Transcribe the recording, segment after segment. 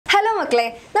മക്കളെ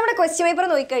നമ്മുടെ question paper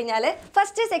നോക്കിക്കഴിഞ്ഞാൽ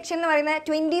ഫസ്റ്റ് സെക്ഷൻ എന്ന് പറയുന്ന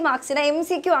 20 മാർക്സിന്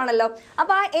MCQ ആണല്ലോ.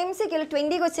 അപ്പോൾ ആ MCQയിൽ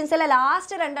 20 ക്വസ്റ്റ്യൻസ് അല്ല,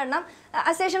 ലാസ്റ്റ് രണ്ടെണ്ണം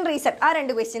അസേഷൻ റീസെറ്റ്, ആ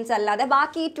 2 ക്വസ്റ്റ്യൻസ് അല്ലാതെ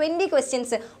ബാക്കി 20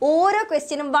 ക്വസ്റ്റ്യൻസ് ഓരോ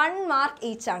ക്വസ്റ്റ്യനും 1 മാർക്ക്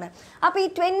ഈച്ച് ആണ്. അപ്പോൾ ഈ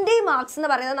 20 മാർക്സ് എന്ന്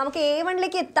പറയുന്നത് നമുക്ക്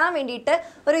A1ലേക്ക് എത്താൻ വേണ്ടിയിട്ട്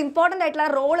ഒരു ഇമ്പോർട്ടൻ്റ് ആയിട്ടുള്ള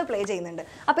റോള് പ്ലേ ചെയ്യുന്നുണ്ട്.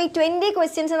 അപ്പോൾ ഈ 20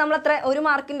 ക്വസ്റ്റ്യൻസ് നമ്മൾ അത്ര 1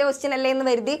 മാർക്കിൻ്റെ ക്വസ്റ്റ്യൻ അല്ലേ എന്ന്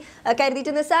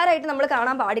കരുതിയിട്ട് നിസ്സാരമായിട്ട് നമ്മൾ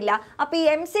കാണാൻ പാടില്ല. അപ്പോൾ ഈ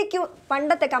MCQ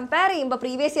പണ്ടത്തെ കമ്പയർ ചെയ്യുമ്പോൾ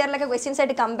പ്രീവിയസ് ഇയറിലൊക്കെ ക്വസ്റ്റ്യൻസ്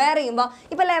ആയിട്ട് കമ്പയർ ചെയ്യുമ്പോൾ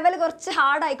ഇപ്പോൾ ലെവൽ കുറച്ച്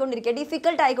ഹാർഡ് ആയിക്കൊണ്ടിരിക്കുക,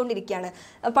 ഡിഫിക്കൽട്ട് ആയിക്കൊണ്ടിരിക്കുകയാണ്.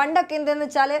 പണ്ടൊക്കെ എന്താണെന്ന്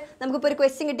വെച്ചാൽ നമുക്കിപ്പോൾ ഒരു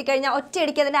ക്വസ്റ്റ്യൻ കിട്ടിക്കഴിഞ്ഞാൽ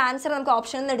ഒറ്റയടിക്ക് അതിൻ്റെ ആൻസർ നമുക്ക്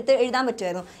ഓപ്ഷനിൽ നിന്ന് എടുത്ത് എഴുതാൻ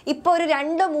പറ്റുമായിരുന്നു. ഇപ്പോൾ ഒരു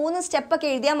 2-3 സ്റ്റെപ്പൊക്കെ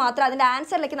എഴുതിയാൽ മാത്രമേ അതിൻ്റെ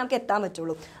ആൻസറിലേക്ക് നമുക്ക് എത്താൻ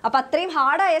പറ്റുള്ളൂ. അപ്പോൾ അത്രയും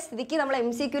ഹാർഡായ സ്ഥിതിക്ക് നമ്മൾ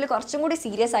MCQയിൽ കുറച്ചും കൂടി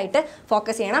സീരിയസ് ആയിട്ട്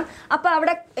ഫോക്കസ് ചെയ്യണം. അപ്പോൾ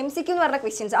അവിടെ MCQ എന്ന് പറഞ്ഞ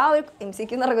ക്വസ്റ്റ്യൻസ്, ആ ഒരു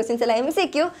MCQ എന്ന് പറഞ്ഞ ക്വസ്റ്റ്യൻസ് അല്ല,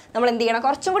 MCQ നമ്മൾ എന്ത് ചെയ്യണം,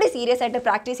 കുറച്ചും കൂടി സീരിയസ് ആയിട്ട്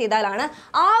പ്രാക്ടീസ് ചെയ്താലാണ്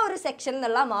ആ ഒരു സെക്ഷനിൽ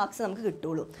നിന്നുള്ള മാർക്സ് നമുക്ക്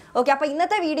കിട്ടുള്ളൂ. ഓക്കെ, അപ്പോൾ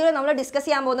ഇന്നത്തെ വീഡിയോയിൽ നമ്മൾ ഡിസ്കസ്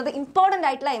ചെയ്യാൻ പോകുന്നത് ഇമ്പോർട്ടൻ്റ്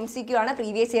ആയിട്ടുള്ള MCQ ആണ്.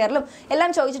 പ്രീവിയസ് ഇയറിലും എല്ലാം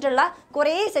ചോദിച്ചിട്ടുള്ള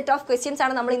കുറേ സെറ്റ് ഓഫ് ക്വസ്റ്റ്യൻസ്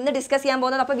ആണ് നമ്മൾ ഇന്ന് ഡിസ്കസ് ചെയ്യാൻ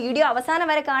പോകുന്നത്. അപ്പോൾ വീഡിയോ അവസാനം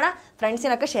വരെ കാണാം,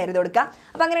 ഫ്രണ്ട്സിനൊക്കെ ഷെയർ ചെയ്ത് കൊടുക്കുക.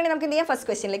 അപ്പോൾ അങ്ങനെയാണെങ്കിൽ നമുക്ക് എന്ത് ചെയ്യാം, ഫസ്റ്റ്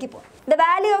ക്വസ്റ്റ്യനിലേക്ക് പോകാം. The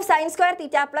value of sin square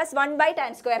theta plus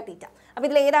 1/tan square theta. അപ്പോൾ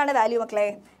ഇതിൽ ഏതാണ് വാല്യൂ മക്കളെ?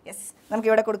 യെസ്, നമുക്ക്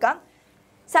ഇവിടെ കൊടുക്കാം.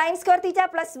 sin square theta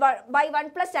plus 1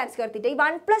 plus tan square theta. ഈ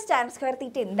 1 plus tan square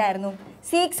theta എന്തായിരുന്നു?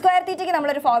 sec square theta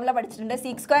നമ്മളൊരു ഫോർമുല പഠിച്ചിട്ടുണ്ട്.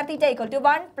 sec square theta equal to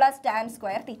 1 plus tan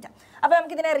square theta. അപ്പോൾ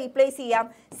നമുക്ക് ഇതിനെ റീപ്ലേസ് ചെയ്യാം.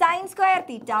 sin square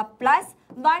theta plus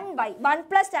 1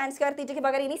 plus tan square theta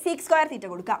പകരം ഇനി sec square theta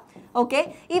കൊടുക്കാം. ഓക്കെ,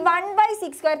 ഈ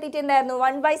 1/sec square theta എന്തായിരുന്നു?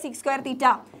 1/sec square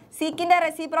theta സീക്കിൻ്റെ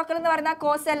റെസിപ്രോക്കൽ എന്ന് പറയുന്ന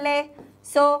കോസ് അല്ലേ?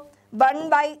 സോ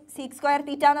 1/sec square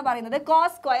theta എന്ന് പറയുന്നത്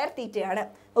cos square theta ആണ്.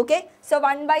 Okay, so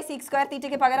 1/sec square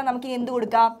theta പകരം നമുക്ക് എന്ത്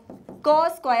കൊടുക്കാം?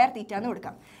 cos square theta എന്ന്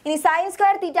കൊടുക്കാം. ഇനി sin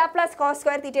square theta plus cos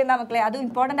square theta എന്താ മക്കളെ? അത്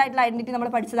ഇമ്പോർട്ടൻ്റ് ആയിട്ടുള്ള ഐഡന്റിറ്റി നമ്മൾ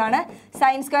പഠിച്ചതാണ്.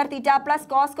 sin square theta plus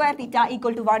cos square theta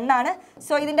equal to 1 ആണ്.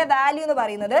 സോ ഇതിൻ്റെ വാല്യൂ എന്ന്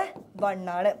പറയുന്നത് 1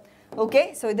 ആണ്. ഓക്കെ,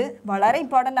 സോ ഇത് വളരെ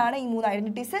ഇമ്പോർട്ടൻ്റ് ആണ്. ഈ 3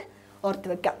 ഐഡന്റിറ്റീസ് ഓർത്ത്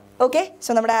വെക്കാം. ഓക്കെ, സോ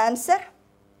നമ്മുടെ ആൻസർ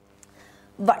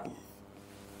 1.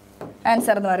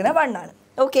 ആൻസർ എന്ന് പറയുന്നത് 1 ആണ്.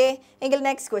 ഓക്കെ, എങ്കിൽ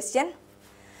next question.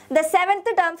 The 7th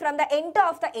term from the end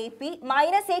of the AP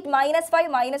 -8 -5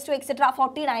 -2 etc.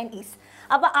 49 is.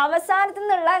 അപ്പോൾ അവസാനത്തിൽ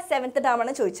നിന്നുള്ള 7th ടേം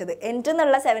ആണ് ചോദിച്ചത്, എൻഡ്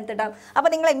എന്നുള്ള 7th ടേം. അപ്പോൾ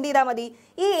നിങ്ങൾ എന്ത് ചെയ്താൽ മതി,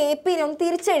 ഈ AP ഒന്ന്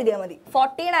തിരിച്ചെഴുതിയാൽ മതി.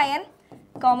 49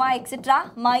 എക്സെട്ര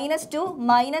 -2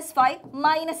 -5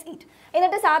 -8.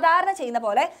 എന്നിട്ട് സാധാരണ ചെയ്യുന്ന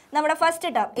പോലെ നമ്മുടെ ഫസ്റ്റ്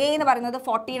ടേം A എന്ന് പറയുന്നത്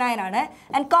 49 ആണ്.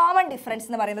 ആൻഡ് കോമൺ ഡിഫറൻസ്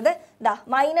എന്ന് പറയുന്നത് ദാ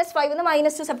 -5 എന്ന്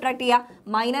 -2 സബ്ട്രാക്ട് ചെയ്യുക.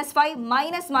 -5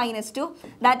 -2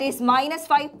 ദാറ്റ് ഈസ്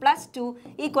 -5 + 2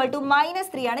 =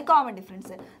 -3 ആണ് കോമൺ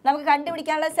ഡിഫറൻസ്. നമുക്ക്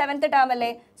കണ്ടുപിടിക്കാനുള്ള 7th ടേം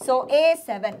അല്ലേ? So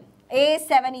A7 =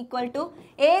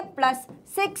 A +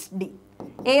 6D.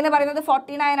 A എന്ന് പറയുന്നത്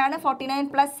 49 ആണ്. 49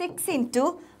 + 6 ×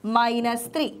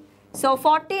 -3. സോ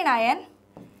 49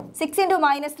 6 ×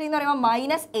 -3 എന്ന് പറയുമ്പോൾ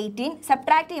 -18.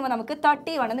 സബ്ട്രാക്ട് ചെയ്യുമ്പോൾ നമുക്ക്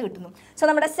 31 എന്ന് കിട്ടുന്നു. സോ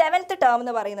നമ്മുടെ 7th ടേം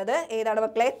എന്ന് പറയുന്നത് ഏതാണ്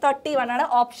മക്കളെ? 31 ആണ്.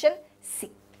 Option C.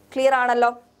 ക്ലിയർ ആണല്ലോ?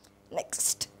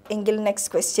 നെക്സ്റ്റ്, എങ്കിൽ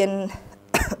next question.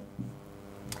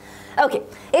 Okay,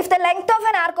 if the length of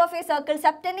an arc of a circle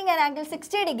subtending an angle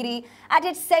 60 degree at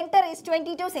its center is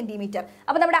 22 cm.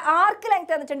 അപ്പോൾ നമ്മുടെ ആർക്ക്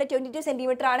ലെങ്ത് തന്നിട്ടുണ്ട് 22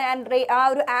 cm ആണ്. ആൻഡ് ആ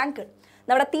ഒരു ആംഗിൾ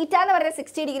നമ്മുടെ തീറ്റ എന്ന് പറയുന്നത്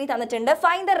 60 ഡിഗ്രി തന്നിട്ടുണ്ട്.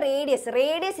 Find the radius.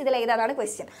 റേഡിയസ് ഇതിൽ ഏതാണ്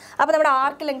ക്വസ്റ്റ്യൻ. അപ്പോൾ നമ്മുടെ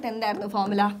ആർക്ക് ലെങ്ത് എന്തായിരുന്നു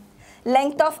ഫോർമുല?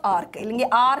 ലെങ്ത് ഓഫ് ആർക്ക് അല്ലെങ്കിൽ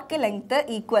arc length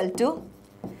equal to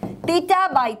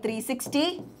θ/360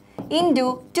 ×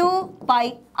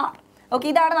 2πr. Okay,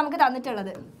 ഇതാണ് നമുക്ക്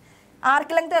തന്നിട്ടുള്ളത്.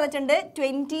 ആർക്ക് ലെങ്ത് തന്നിട്ടുണ്ട്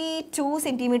 22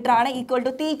 cm ആണ്. ഈക്വൽ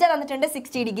ടു തീറ്റ തന്നിട്ടുണ്ട്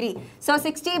 60 ഡിഗ്രി. So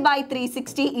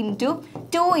 60/360 ×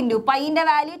 2 × പൈൻ്റെ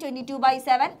value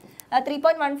 22/7.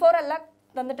 3.14 അല്ല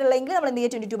തന്നിട്ടുള്ളതെങ്കിൽ നമ്മൾ എന്ത്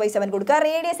ചെയ്യുക, 22/7 കൊടുക്കുക.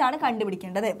 റേഡിയസ് ആണ്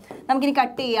കണ്ടുപിടിക്കേണ്ടത്. നമുക്കിനി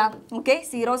കട്ട് ചെയ്യാം. ഓക്കെ,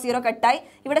 0 0 കട്ടായി.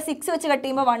 ഇവിടെ 6 വെച്ച് കട്ട്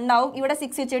ചെയ്യുമ്പോൾ 1 ആവും. ഇവിടെ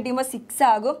 6 വെച്ച് കട്ട് ചെയ്യുമ്പോൾ 6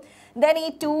 ആകും. ദെൻ ഈ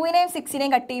 2നെയും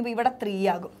 6നെയും കട്ട് ചെയ്യുമ്പോൾ ഇവിടെ 3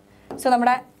 ആകും. സോ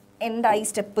നമ്മുടെ എന്തായി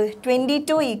സ്റ്റെപ്പ്?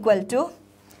 22 =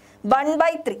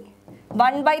 1/3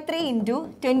 ×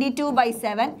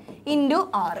 22/7 ×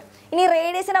 6. ഇനി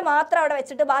റേഡിയസിനെ മാത്രം അവിടെ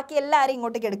വെച്ചിട്ട് ബാക്കി എല്ലാവരും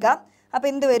ഇങ്ങോട്ടേക്ക് എടുക്കാം. അപ്പോൾ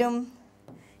എന്ത് വരും?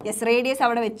 യെസ്, റേഡിയസ്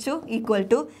അവിടെ വെച്ചു. ഈക്വൽ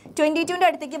ടു 22ൻ്റെ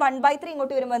അടുത്തേക്ക് 1/3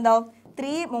 ഇങ്ങോട്ട് വരുമ്പോൾ എന്താവും?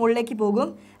 3 മുകളിലേക്ക് പോകും.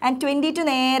 ആൻഡ് 22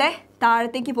 നേരെ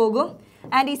താഴത്തേക്ക് പോകും.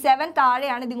 ആൻഡ് ഈ 7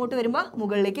 താഴെയാണ്, ഇതിങ്ങോട്ട് വരുമ്പോൾ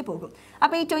മുകളിലേക്ക് പോകും.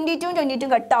 അപ്പോൾ ഈ 22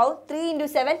 കട്ടാവും. 3 ×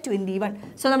 7 21.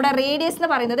 സോ നമ്മുടെ റേഡിയസ് എന്ന്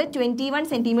പറയുന്നത് 21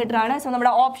 cm ആണ്. സോ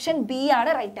നമ്മുടെ ഓപ്ഷൻ ബി ആണ്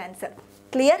right answer.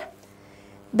 Clear?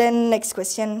 Then next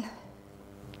question.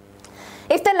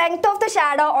 If the length of the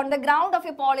shadow on the ground of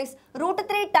a pole is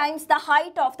 √3 times the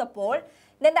height of the pole,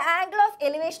 then the angle of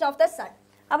elevation of the sun.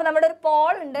 അപ്പോൾ നമ്മുടെ ഒരു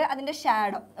Paul ഉണ്ട്, അതിൻ്റെ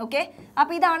shadow. Okay,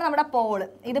 അപ്പോൾ ഇതാണ് നമ്മുടെ Paul.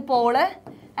 ഇത് Paul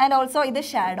and also ഇത്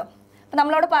ഷാഡോ. അപ്പോൾ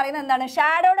നമ്മളോട് പറയുന്നത് എന്താണ്?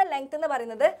 ഷാഡോയുടെ ലെങ്ത് എന്ന്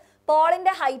പറയുന്നത്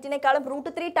പോളിൻ്റെ ഹൈറ്റിനേക്കാളും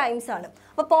 √3 ടൈംസ് ആണ്.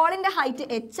 അപ്പോൾ പോളിൻ്റെ ഹൈറ്റ്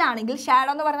h ആണെങ്കിൽ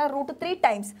ഷാഡോ എന്ന് പറയുന്നത് √3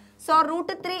 ടൈംസ്. സോ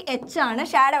 √3h ആണ്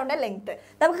ഷാഡോയുടെ ലെങ്ത്.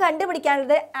 നമുക്ക്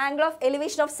കണ്ടുപിടിക്കാനുള്ളത് angle of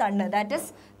elevation of sun, that is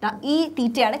ഈ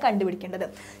തീറ്റയാണ് കണ്ടുപിടിക്കേണ്ടത്.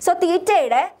 സോ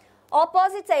തീറ്റയുടെ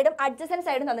ഓപ്പോസിറ്റ് സൈഡും അഡ്ജസൻറ്റ്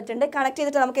സൈഡും തന്നിട്ടുണ്ട്. കണക്ട്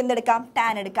ചെയ്തിട്ട് നമുക്ക് എന്തെടുക്കാം?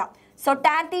 ടാൻ എടുക്കാം. So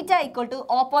tan theta equal to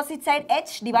opposite side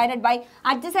h divided by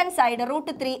adjacent side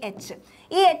 √3h.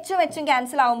 ഈ എച്ചും എച്ചും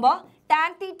ക്യാൻസൽ ആകുമ്പോൾ ടാൻ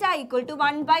തീറ്റ ഈക്വൽ ടു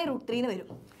 1/√3 എന്ന് വരും.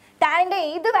 ടാനിൻ്റെ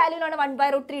ഏത് വാല്യൂലാണ്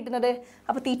 1/√3 കിട്ടുന്നത്?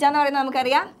 അപ്പോൾ തീറ്റ എന്ന് പറയുന്നത്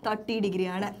നമുക്കറിയാം 30 ഡിഗ്രി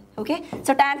ആണ്. ഓക്കെ,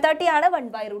 സോ ടാൻ 30 ആണ്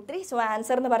 1/√3. സോ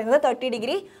ആൻസർ എന്ന് പറയുന്നത് 30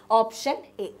 ഡിഗ്രി, ഓപ്ഷൻ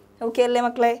എ. ഓക്കെ അല്ലേ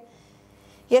മക്കളെ?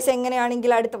 യെസ്.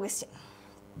 എങ്ങനെയാണെങ്കിൽ അടുത്ത ക്വസ്റ്റ്യൻ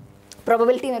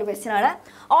probability എന്നൊരു ക്വസ്റ്റ്യൻ ആണ്.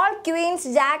 All queens,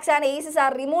 jacks and aces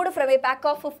are removed from a pack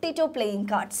of 52 playing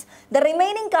cards. The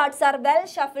remaining cards are well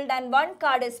shuffled and one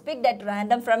card is picked at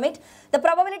random from it. The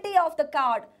probability of the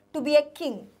card to be a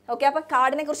king. Okay, അപ്പോൾ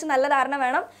കാർഡിനെ കുറിച്ച് നല്ല ധാരണ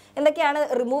വേണം. എന്തൊക്കെയാണ്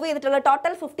remove ചെയ്തിട്ടുള്ളത്?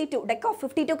 Total 52 deck of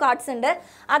 52 cards ഉണ്ട്.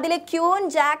 അതിൽ queen,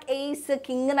 Jack, ace,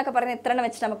 king എന്നൊക്കെ പറയുന്നത് എത്ര എണ്ണം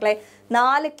വെച്ചിട്ട് മക്കളെ?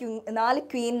 4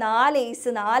 ക്വീൻ, 4 എയ്സ്,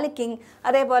 4 കിങ്,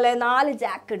 അതേപോലെ 4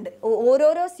 ജാക്ക് ഉണ്ട്.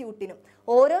 ഓരോരോ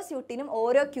സ്യൂട്ടിനും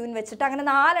ഓരോ ക്യൂൻ വെച്ചിട്ട് അങ്ങനെ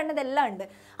 4 എണ്ണം ഇതെല്ലാം ഉണ്ട്.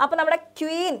 അപ്പോൾ നമ്മുടെ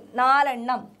ക്വീൻ 4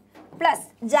 എണ്ണം പ്ലസ്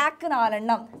ജാക്ക് 4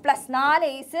 എണ്ണം പ്ലസ് 4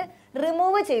 എയ്സ്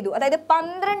റിമൂവ് ചെയ്തു. അതായത്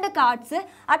 12 കാർഡ്സ്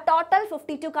ആ ടോട്ടൽ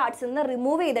 52 കാർഡ്സിൽ നിന്ന്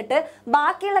റിമൂവ് ചെയ്തിട്ട്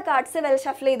ബാക്കിയുള്ള കാർഡ്സ് വെൽ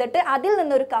ഷഫിൾ ചെയ്തിട്ട് അതിൽ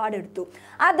നിന്നൊരു കാർഡ് എടുത്തു.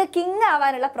 അത് കിങ്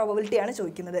ആവാനുള്ള പ്രോബബിലിറ്റിയാണ്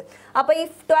ചോദിക്കുന്നത്. അപ്പോൾ ഈ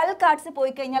 12 കാർഡ്സ്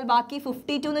പോയി കഴിഞ്ഞാൽ ബാക്കി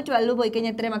 52 12 പോയി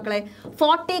കഴിഞ്ഞാൽ എത്ര മക്കളെ?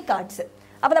 40 കാർഡ്സ്.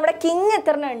 അപ്പോൾ നമ്മുടെ കിങ്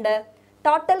എത്ര ഉണ്ട്?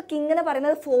 ടോട്ടൽ കിങ് എന്ന്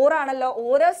പറയുന്നത് 4 ആണല്ലോ.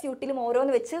 ഓരോ സ്യൂട്ടിലും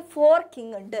ഓരോന്ന് വെച്ച് 4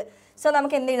 കിങ് ഉണ്ട്. സോ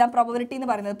നമുക്ക് എന്ത് എഴുതാം? പ്രോബബിലിറ്റി എന്ന്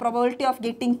പറയുന്നത് പ്രോബബിലിറ്റി ഓഫ്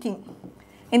ഗെറ്റിംഗ് കിങ്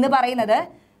എന്ന് പറയുന്നത്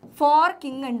 4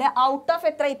 കിങ് ഉണ്ട്. ഔട്ട് ഓഫ്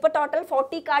എത്ര? ഇപ്പോൾ ടോട്ടൽ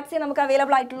 40 കാർഡ്സേ നമുക്ക്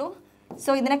അവൈലബിൾ ആയിട്ടുള്ളൂ.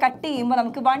 സോ ഇതിനെ കട്ട് ചെയ്യുമ്പോൾ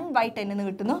നമുക്ക് 1/10 എന്ന്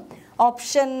കിട്ടുന്നു.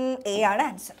 ഓപ്ഷൻ എ ആണ്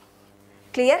ആൻസർ.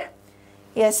 ക്ലിയർ?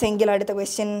 യെസ്. എങ്കിൽ അടുത്ത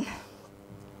ക്വസ്റ്റ്യൻ.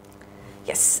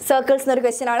 യെസ്, സർക്കിൾസ് എന്നൊരു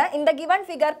ക്വസ്റ്റ്യൻ ആണ്. In the given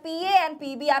figure PA and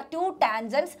PB R 2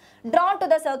 tangents drawn to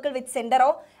the circle with center O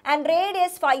and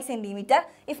radius 5 cm.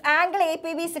 If angle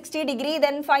APB 60 degree,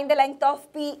 then find the length of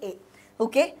PA.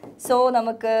 Okay, so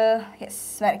നമുക്ക്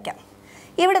വരയ്ക്കാം.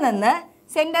 ഇവിടെ നിന്ന്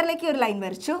സെൻറ്ററിലേക്ക് ഒരു line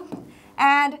വരച്ചു.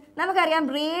 And നമുക്കറിയാം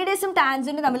റേഡിയസും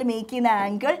ടാൻജൻറ്റും നമ്മൾ make ചെയ്യുന്ന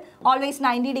angle always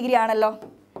 90 degree ആണല്ലോ.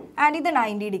 ആൻഡ് ഇത്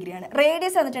 90 ഡിഗ്രിയാണ്.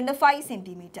 റേഡിയസ് വന്നിട്ടുണ്ട് 5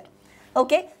 സെൻറ്റിമീറ്റർ.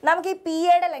 ഓക്കെ, നമുക്ക് ഈ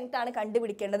PAയുടെ ലെങ്ത് ആണ്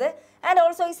കണ്ടുപിടിക്കേണ്ടത്. ആൻഡ്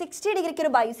ഓൾസോ ഈ 60 ഡിഗ്രിക്ക്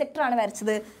ഒരു ബൈസെക്ടർ ആണ്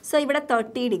വരച്ചത്. സോ ഇവിടെ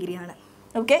 30 ഡിഗ്രിയാണ്.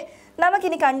 ഓക്കെ,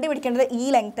 നമുക്കിനി കണ്ടുപിടിക്കേണ്ടത് ഈ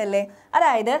ലെങ്ത് അല്ലേ?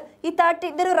 അതായത് ഈ 30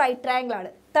 ഇതൊരു റൈറ്റ് ട്രയാങ്കിൾ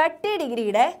ആണ്. 30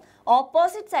 ഡിഗ്രിയുടെ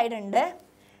ഓപ്പോസിറ്റ് സൈഡ് ഉണ്ട്.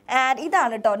 ആൻഡ്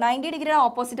ഇതാണ് കേട്ടോ 90 ഡിഗ്രിയുടെ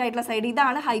ഓപ്പോസിറ്റ് ആയിട്ടുള്ള സൈഡ്.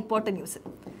 ഇതാണ് ഹൈപ്പോട്ടന്യൂസ്.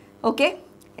 Okay,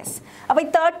 yes. അപ്പോൾ ഈ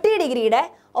 30 ഡിഗ്രിയുടെ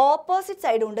ഓപ്പോസിറ്റ്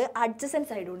സൈഡും ഉണ്ട്, അഡ്ജസൻറ്റ്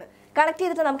സൈഡും ഉണ്ട്. കണക്ട്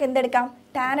ചെയ്തിട്ട് നമുക്ക് എന്തെടുക്കാം?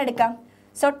 ടാൻ എടുക്കാം.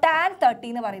 സോ ടാൻ 30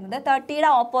 എന്ന് പറയുന്നത് 30യുടെ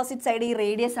ഓപ്പോസിറ്റ് സൈഡ് ഈ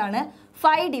റേഡിയസ് ആണ്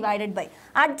 5 ഡിവൈഡഡ് ബൈ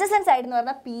അഡ്ജസൻറ്റ് സൈഡ് എന്ന്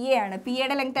പറഞ്ഞാൽ PA ആണ്.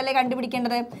 PAയുടെ ലെങ്ത് അല്ലേ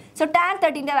കണ്ടുപിടിക്കേണ്ടത്? So tan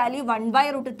 30ൻ്റെ value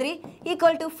 1/√3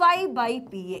 equal to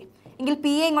 5/PA. എങ്കിൽ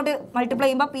PA ഇങ്ങോട്ട് മൾട്ടിപ്ലൈ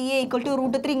ചെയ്യുമ്പോൾ PA ഈക്വൽ ടു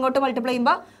 √3 ഇങ്ങോട്ട് മൾട്ടിപ്ലൈ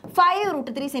ചെയ്യുമ്പോൾ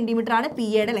 5√3 സെൻറ്റിമീറ്റർ ആണ്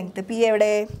PAയുടെ ലെങ്ത്. PA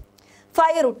എവിടെ?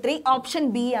 5√3. ഓപ്ഷൻ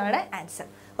ബി ആണ് ആൻസർ.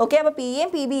 ഓക്കെ, അപ്പോൾ PAയും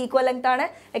PB ഈക്വൽ ലെങ്ത് ആണ്.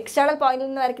 എക്സ്റ്റേണൽ പോയിന്റിൽ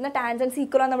നിന്ന് വരയ്ക്കുന്ന ടാൻജൻസ്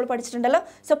ഈക്വൽ ആണ് നമ്മൾ പഠിച്ചിട്ടുണ്ടല്ലോ.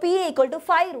 So PA equal to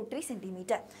 5√3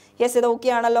 centimetre. Yes, ഇത് ഓക്കെ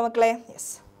ആണല്ലോ മക്കളെ?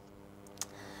 യെസ്.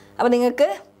 അപ്പോൾ നിങ്ങൾക്ക്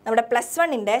നമ്മുടെ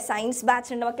 +1ൻ്റെ സയൻസ്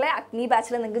ബാച്ച് ഉണ്ട് മക്കളെ. അഗ്നി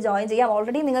ബാച്ചിൽ നിങ്ങൾക്ക് ജോയിൻ ചെയ്യാം.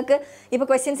 ഓൾറെഡി നിങ്ങൾക്ക് ഇപ്പോൾ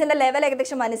ക്വസ്റ്റ്യൻസിൻ്റെ ലെവൽ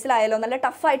ഏകദേശം മനസ്സിലായല്ലോ. നല്ല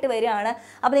ടഫായിട്ട് വരികയാണ്.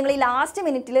 അപ്പോൾ നിങ്ങൾ ഈ ലാസ്റ്റ്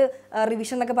മിനിറ്റിൽ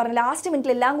റിവിഷൻ എന്നൊക്കെ പറഞ്ഞ് ലാസ്റ്റ്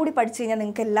മിനിറ്റിൽ എല്ലാം കൂടി പഠിച്ചു കഴിഞ്ഞാൽ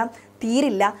നിങ്ങൾക്ക് എല്ലാം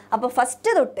തീരില്ല. അപ്പോൾ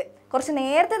ഫസ്റ്റ് തൊട്ട് കുറച്ച്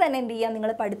നേരത്തെ തന്നെ എന്ത് ചെയ്യാം?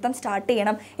 നിങ്ങൾ പഠിത്തം സ്റ്റാർട്ട്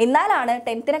ചെയ്യണം. എന്നാലാണ്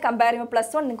 10th കമ്പയർ ചെയ്യുമ്പോൾ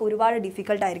 +1 നിങ്ങൾക്ക് ഒരുപാട്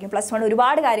ഡിഫിക്കൽട്ട് ആയിരിക്കും. +1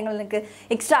 ഒരുപാട് കാര്യങ്ങൾ നിങ്ങൾക്ക്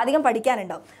എക്സ്ട്രാ അധികം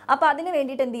പഠിക്കാനുണ്ടാവും. അപ്പോൾ അതിന്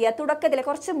വേണ്ടിയിട്ട് എന്ത് ചെയ്യുക? തുടക്കത്തിൽ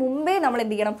കുറച്ച് മുമ്പേ നമ്മൾ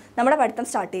എന്ത് ചെയ്യണം? നമ്മുടെ പഠിത്തം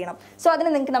സ്റ്റാർട്ട് ചെയ്യണം. സോ അതിന്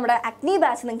നിങ്ങൾക്ക് നമ്മുടെ അഗ്നി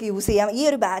ബാച്ച് നിങ്ങൾക്ക് യൂസ് ചെയ്യാം. ഈ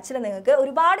ഒരു ബാച്ചിൽ നിങ്ങൾക്ക്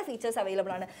ഒരുപാട് ഫീച്ചേഴ്സ്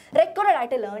അവൈലബിൾ ആണ്. റെക്കോർഡഡ്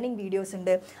ആയിട്ട് ലേണിംഗ് വീഡിയോസ്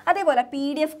ഉണ്ട്. അതേപോലെ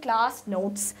PDF class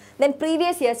notes, then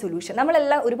previous year solution.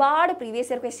 നമ്മളെല്ലാം ഒരുപാട്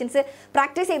പ്രീവിയസ് ഇയർ ക്വസ്റ്റ്യൻസ്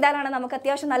പ്രാക്ടീസ് ചെയ്താലാണ് നമുക്ക്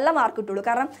അത്യാവശ്യം നല്ല മാർക്ക് കിട്ടുള്ളൂ.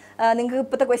 കാരണം നിങ്ങൾക്ക്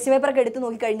ഇപ്പോഴത്തെ ക്വസ്റ്റ്യൻ പേപ്പറൊക്കെ എടുത്ത്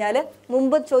നോക്കിക്കഴിഞ്ഞാൽ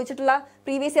മുമ്പ് ചോദിച്ചിട്ടുള്ള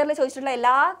പ്രീവിയസ് ഇയറിൽ ചോദിച്ചിട്ടുള്ള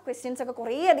എല്ലാ ക്വസ്റ്റ്യൻസ് ഒക്കെ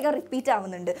കുറേ അധികം റിപ്പീറ്റഡ്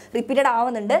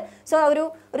ആവുന്നുണ്ട്. സോ ഒരു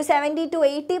 70 to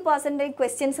 80%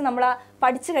 ക്വസ്റ്റ്യൻസ് നമ്മൾ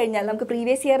പഠിച്ചു കഴിഞ്ഞാൽ നമുക്ക്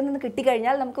പ്രീവിയസ് ഇയറിൽ നിന്ന്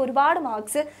കിട്ടിക്കഴിഞ്ഞാൽ നമുക്ക് ഒരുപാട്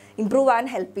മാർക്സ് ഇംപ്രൂവ് ആവാൻ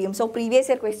ഹെൽപ്പ് ചെയ്യും. സോ പ്രീവിയസ്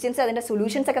ഇയർ ക്വസ്റ്റ്യൻസ് അതിൻ്റെ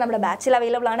സൊല്യൂഷൻസ് ഒക്കെ നമ്മുടെ ബാച്ചിൽ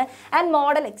അവൈലബിൾ ആണ്. ആൻഡ്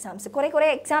മോഡൽ എക്സാംസ് കുറേ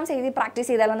എക്സാംസ് എഴുതി പ്രാക്ടീസ്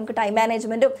ചെയ്താലും നമുക്ക് ടൈം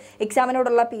മാനേജ്മെൻറ്റും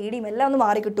എക്സാമിനോടുള്ള പേടിയും എല്ലാം ഒന്ന്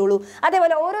മാറി കിട്ടുള്ളൂ.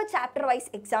 അതേപോലെ ഓരോ ചാപ്റ്റർ വൈസ്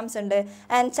എക്സാംസ് ഉണ്ട്.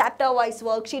 ആൻഡ് ചാപ്റ്റർ വൈസ്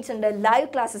വർക്ക്ഷീറ്റ്സ് ഉണ്ട്, ലൈവ്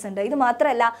ക്ലാസ്സസ് ഉണ്ട്. ഇത്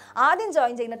മാത്രമല്ല ആദ്യം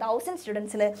ജോയിൻ ചെയ്യുന്ന 1000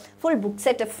 സ്റ്റുഡൻസിന് ഫുൾ ബുക്ക്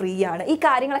സെറ്റ് ഫ്രീ ആണ്. ഈ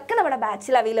കാര്യങ്ങളൊക്കെ നമ്മുടെ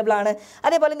ബാച്ചിൽ അവൈലബിൾ ആണ്.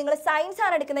 അതേപോലെ നിങ്ങൾ സയൻസ്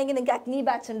ആണ് എടുക്കുന്നതെങ്കിൽ നിങ്ങൾക്ക് അഗ്നി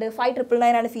ബാച്ച് ഉണ്ട്,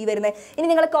 5999 ആണ് ഫീ വരുന്നത്. ഇനി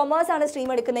നിങ്ങൾ കൊമേഴ്സ് ആണ് സ്ട്രീം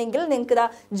എടുക്കുന്നതെങ്കിൽ നിങ്ങൾക്ക് ഇതാ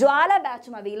ജ്വാല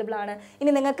ബാച്ചും അവൈലബിൾ ആണ്.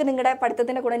 ഇനി നിങ്ങൾക്ക് നിങ്ങളുടെ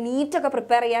പഠിത്തത്തിൻ്റെ കൂടെ നീറ്റൊക്കെ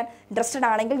പ്രിപ്പയർ ചെയ്യാൻ ഇൻട്രസ്റ്റഡ്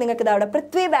ആണെങ്കിൽ നിങ്ങൾക്ക് ഇതാ അവിടെ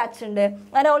പൃഥ്വി ബാച്ച് ഉണ്ട്.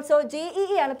 ആൻഡ് ഓൾസോ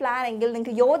JEE ആണ് പ്ലാൻ എങ്കിൽ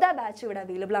നിങ്ങൾക്ക് യോധ ബാച്ച് ഇവിടെ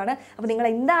അവൈലബിൾ ആണ്. അപ്പോൾ നിങ്ങൾ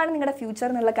എന്താണ് നിങ്ങളുടെ ഫ്യൂച്ചർ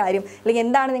എന്നുള്ള കാര്യം, അല്ലെങ്കിൽ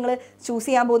എന്താണ് നിങ്ങൾ ചൂസ്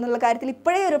ചെയ്യാൻ പോകുന്നുള്ള കാര്യത്തിൽ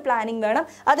ഇപ്പോഴേ ഒരു പ്ലാനിങ് വേണം.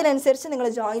 അതിനനുസരിച്ച് നിങ്ങൾ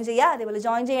ജോയിൻ ചെയ്യുക. അതേപോലെ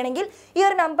ജോയിൻ ചെയ്യണമെങ്കിൽ ഈ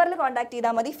ഒരു നമ്പറിൽ കോൺടാക്ട്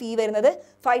ചെയ്താൽ മതി. ഫീ വരുന്നത്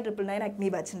 5999 അഗ്നി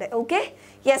ബാച്ചിൻ്റെ. ഓക്കെ,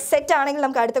 യെസ്, സെറ്റ് ആണെങ്കിൽ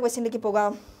നമുക്ക് അടുത്ത ക്വസ്റ്റ്യനിലേക്ക്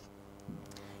പോകാം.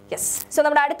 Yes. So,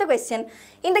 നമ്മുടെ അടുത്ത question.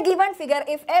 In the given figure,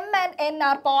 if M and N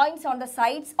are points on the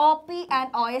sides OP and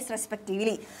OS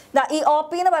respectively. ഈ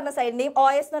OP എന്ന് പറഞ്ഞ സൈഡിൻ്റെയും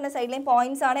OS എന്ന് പറഞ്ഞ സൈഡിലെയും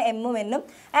പോയിന്റ്സ് ആണ് M ഉം N ഉം.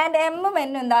 ആൻഡ് M ഉം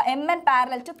N എന്താ MN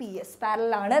parallel to PS.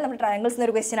 Parallel ആണ്. നമ്മുടെ ട്രയാങ്കിൾസ്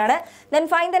എന്നൊരു ക്വസ്റ്റ്യൻ ആണ്. Then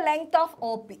find the length of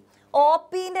OP.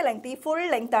 OPൻ്റെ length, ഈ ഫുൾ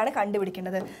ലെങ്ത് ആണ്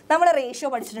കണ്ടുപിടിക്കേണ്ടത്. നമ്മൾ റേഷ്യോ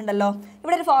പഠിച്ചിട്ടുണ്ടല്ലോ.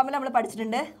 ഇവിടെ ഒരു ഫോർമുല നമ്മൾ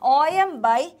പഠിച്ചിട്ടുണ്ട്.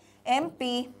 OM/MP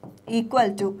equal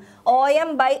to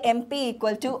OM/MP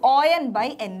equal to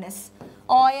ON/NS.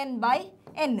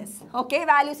 ON/NS. Okay,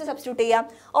 values substitute ചെയ്യാം.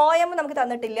 OM നമുക്ക്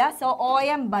തന്നിട്ടില്ല. സോ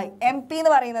OM/MP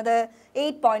എന്ന് പറയുന്നത്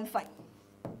 8.5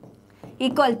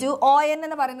 ഈക്വൽ ടു ON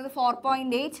എന്ന് പറയുന്നത്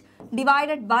 4.8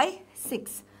 ഡിവൈഡഡ് ബൈ 6.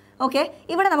 ഓക്കെ,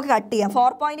 ഇവിടെ നമുക്ക് കട്ട് ചെയ്യാം.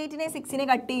 4.8നെ 6നെ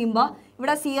കട്ട് ചെയ്യുമ്പോൾ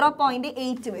ഇവിടെ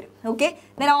 0.8 വരും. Okay,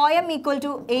 then OM equal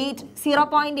to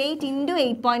 0.8 into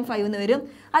 8.5 എന്ന് വരും.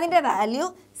 അതിൻ്റെ വാല്യൂ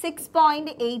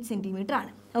 6.8 സെൻറ്റിമീറ്റർ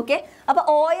ആണ്. ഓക്കെ, അപ്പോൾ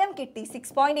OM കിട്ടി.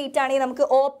 6.8 ആണെങ്കിൽ നമുക്ക്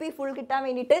OP ഫുൾ കിട്ടാൻ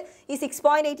വേണ്ടിയിട്ട് ഈ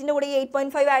 6.8ൻ്റെ കൂടെ ഈ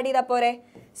 8.5 ആഡ് ചെയ്താൽ പോരെ.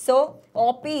 So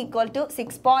OP equal to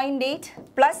 6.8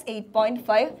 plus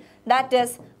 8.5 that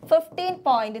is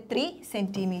 15.3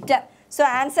 centimetre. So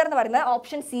answer എന്ന് പറയുന്നത്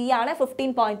ഓപ്ഷൻ സി ആണ്,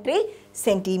 15.3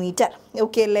 സെൻറ്റിമീറ്റർ.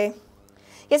 ഓക്കെ അല്ലേ?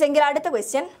 യെസ്, എങ്കിൽ അടുത്ത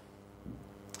question.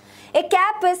 A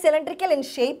cap is cylindrical in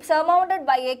shape surmounted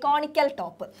by a conical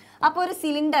top. അപ്പോൾ ഒരു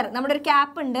സിലിണ്ടർ, നമ്മുടെ ഒരു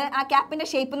ക്യാപ്പ് ഉണ്ട്. ആ ക്യാപ്പിൻ്റെ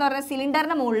ഷേപ്പ് എന്ന് പറഞ്ഞാൽ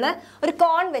സിലിണ്ടറിന് മുകളിൽ ഒരു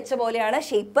കോൺ വെച്ച പോലെയാണ്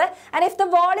shape. And if the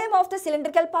volume of the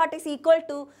cylindrical part is equal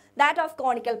to that of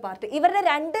conical part. ഇവരുടെ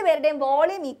രണ്ടുപേരുടെയും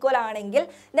വോളിയം ഈക്വൽ ആണെങ്കിൽ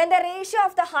then the ratio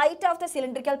of the height of the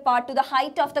cylindrical part two the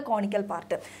height of the conical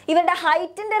part. ഇവരുടെ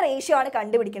ഹൈറ്റിൻ്റെ ratio ആണ്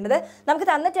കണ്ടുപിടിക്കേണ്ടത്. നമുക്ക്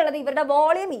തന്നിട്ടുള്ളത് ഇവരുടെ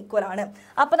volume equal ആണ്.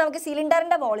 അപ്പോൾ നമുക്ക്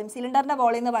സിലിണ്ടറിൻ്റെ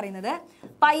വോളിയം എന്ന് പറയുന്നത്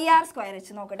πr²h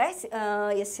നോക്കട്ടെ.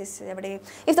 യെസ്, എവിടെ?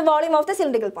 If the volume of the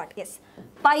cylindrical part, yes,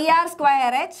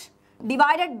 πr²h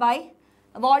divided by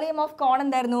volume of കോൺ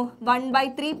എന്തായിരുന്നു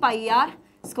 1/3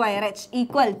 πr²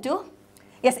 ഈക്വൽ ടു,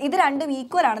 യെസ്, ഇത് രണ്ടും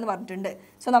ഈക്വൽ ആണെന്ന് പറഞ്ഞിട്ടുണ്ട്.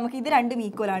 സോ നമുക്ക് ഇത് രണ്ടും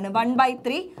ഈക്വൽ ആണ്,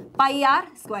 1/3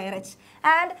 πr²h.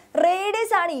 ആൻഡ്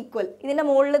റേഡിയസ് ആണ് ഈക്വൽ. ഇതിൻ്റെ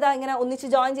മുകളിൽ ഇതാ ഇങ്ങനെ ഒന്നിച്ച്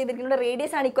ജോയിൻ ചെയ്തിരിക്കുന്നത്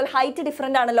റേഡിയസ് ആണ് ഈക്വൽ, ഹൈറ്റ്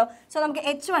ഡിഫറൻ്റ് ആണല്ലോ. സോ നമുക്ക്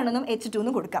H1 എന്നും H2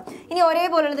 എന്നും കൊടുക്കാം. ഇനി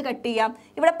ഒരേപോലുള്ളത് കട്ട് ചെയ്യാം.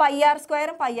 ഇവിടെ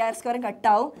πr²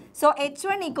 കട്ടാവും. So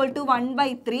H1 equal to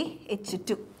 1/3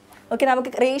 H2. Okay,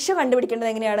 നമുക്ക് റേഷ്യോ കണ്ടുപിടിക്കേണ്ടത്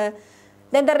എങ്ങനെയാണ്?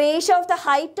 Then the ratio of the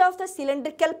height of the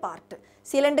cylindrical part.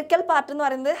 Cylindrical part എന്ന്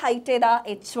പറയുന്നത് ഹൈറ്റ് ഏതാ?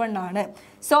 H1 ആണ്.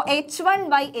 സോ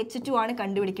H1/H2 ആണ്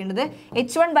കണ്ടുപിടിക്കേണ്ടത്.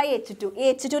 H1/H2, ഈ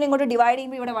H2നെ ഇങ്ങോട്ട് ഡിവൈഡ്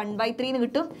ചെയ്യുമ്പോൾ ഇവിടെ 1/3 എന്ന്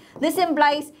കിട്ടും. This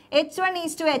implies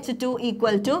H1:H2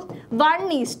 equal to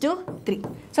 1:3.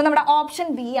 So നമ്മുടെ ഓപ്ഷൻ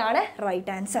ബി ആണ്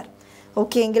റൈറ്റ് ആൻസർ.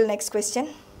 ഓക്കെ, എങ്കിൽ next question.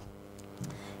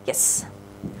 Yes,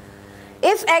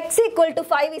 if x equal to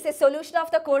 5 is a solution of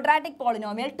the quadratic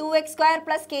polynomial 2x²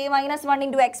 plus k minus 1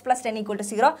 into x plus 10 equal to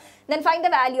 0, then find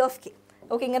the value of k.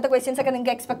 Okay, ഇങ്ങനത്തെ questions ഒക്കെ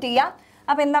നിങ്ങൾക്ക് expect ചെയ്യാം.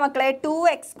 അപ്പോൾ എന്താ മക്കളെ?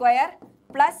 2x²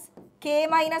 plus k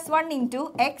minus 1 into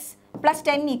x plus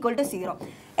 10 equal to 0.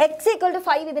 x equal to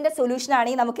 5 ഇതിൻ്റെ solution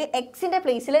ആണെങ്കിൽ നമുക്ക് എക്സിൻ്റെ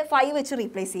പ്ലേസിൽ 5 വെച്ച്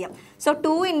റീപ്ലേസ് ചെയ്യാം. So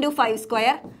 2 into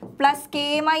 5² plus k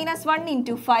minus 1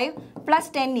 into 5 plus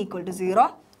 10 equal to 0.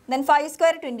 Then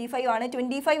 5² 25 ആണ്.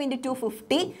 25 into 2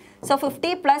 50. So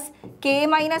 50 plus k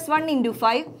minus 1 into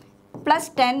 5 plus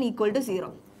 10 equal to 0.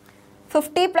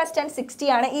 50 plus 10 60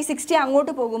 ആണ്. ഈ 60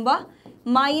 അങ്ങോട്ട് പോകുമ്പോൾ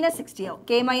 -60 ആവും.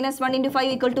 k minus 1 into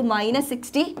 5 equal to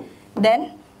 -60. Then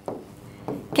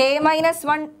k minus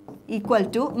 1 equal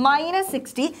to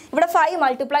 -60. ഇവിടെ 5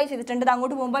 multiply ചെയ്തിട്ടുണ്ട്. ഇത്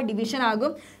അങ്ങോട്ട് പോകുമ്പോൾ ഡിവിഷൻ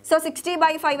ആകും. സോ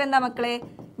 60/5 എന്താ മക്കളെ?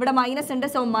 ഇവിടെ മൈനസ് ഉണ്ട്.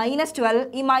 സോ -12.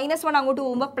 ഈ -1 അങ്ങോട്ട്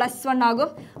പോകുമ്പോൾ +1 ആകും.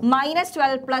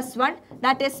 -12 + 1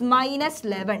 ദാറ്റ് ഈസ്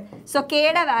 -11. സോ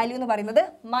കെയുടെ വാല്യൂ എന്ന് പറയുന്നത്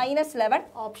 -11,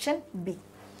 option B.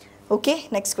 Okay,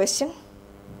 next question.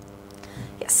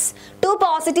 Yes, two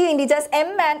positive integers m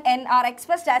and n are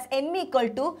expressed as m equal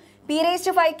to p raised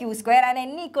to 5 q square and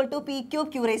n equal to p cube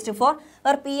q raised to 4,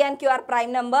 where p and q are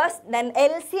prime numbers. Then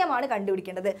LCM ആണ്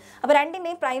കണ്ടുപിടിക്കേണ്ടത്. അപ്പോൾ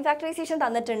രണ്ടിൻ്റെയും prime factorisation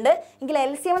തന്നിട്ടുണ്ട് എങ്കിൽ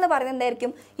LCM എന്ന് പറയുന്നത്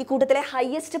എന്തായിരിക്കും? ഈ കൂട്ടത്തിലെ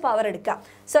ഹയസ്റ്റ് പവർ എടുക്കാം.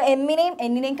 സോ എമ്മിനെയും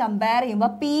എന്നിനെയും കമ്പയർ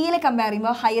ചെയ്യുമ്പോൾ, പിയിൽ കമ്പയർ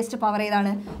ചെയ്യുമ്പോൾ ഹയസ്റ്റ് പവർ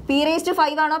ഏതാണ്? p raised to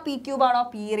 5 ആണോ p cube ആണോ?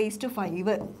 p raised to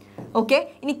 5. ഓക്കെ,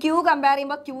 ഇനി ക്യൂ കമ്പയർ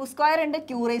ചെയ്യുമ്പോൾ ക്യൂ സ്ക്വയർ ഉണ്ട്,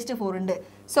 ക്യൂ റേസ്റ്റ് 4 ഉണ്ട്.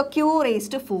 സോ ക്യൂ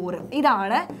റേസ്റ്റ് 4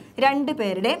 ഇതാണ് രണ്ട്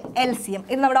പേരുടെ LCM.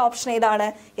 ഇത് നമ്മുടെ ഓപ്ഷൻ ഏതാണ്?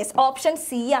 യെസ്, ഓപ്ഷൻ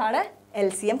സി ആണ്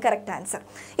LCM കറക്റ്റ് ആൻസർ.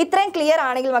 ഇത്രയും ക്ലിയർ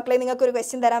ആണെങ്കിൽ മക്കളെ നിങ്ങൾക്ക് ഒരു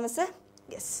ക്വസ്റ്റ്യൻ തരാം miss.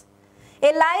 Yes, A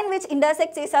line which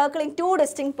intersects A circle in 2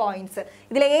 distinct points.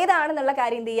 ഇതിൽ ഏതാണെന്നുള്ള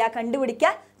കാര്യം എന്ത് ചെയ്യുക,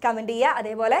 കണ്ടുപിടിക്കുക, കമൻറ്റ് ചെയ്യുക.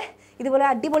 അതേപോലെ ഇതുപോലെ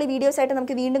അടിപൊളി വീഡിയോസ് ആയിട്ട്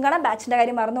നമുക്ക് വീണ്ടും കാണാം. ബാച്ചിൻ്റെ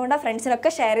കാര്യം മറന്നുകൊണ്ട് ഫ്രണ്ട്സിനൊക്കെ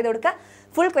ഷെയർ ചെയ്ത് കൊടുക്കുക.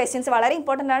 ഫുൾ ക്വസ്റ്റ്യൻസ് വളരെ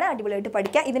ഇമ്പോർട്ടൻ്റ് ആണ്, അടിപൊളിയായിട്ട്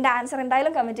പഠിക്കുക. ഇതിൻ്റെ ആൻസർ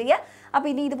എന്തായാലും കമൻറ്റ് ചെയ്യുക. അപ്പോൾ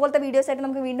ഇനി ഇതുപോലത്തെ വീഡിയോസ് ആയിട്ട്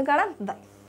നമുക്ക് വീണ്ടും കാണാം. ബൈ.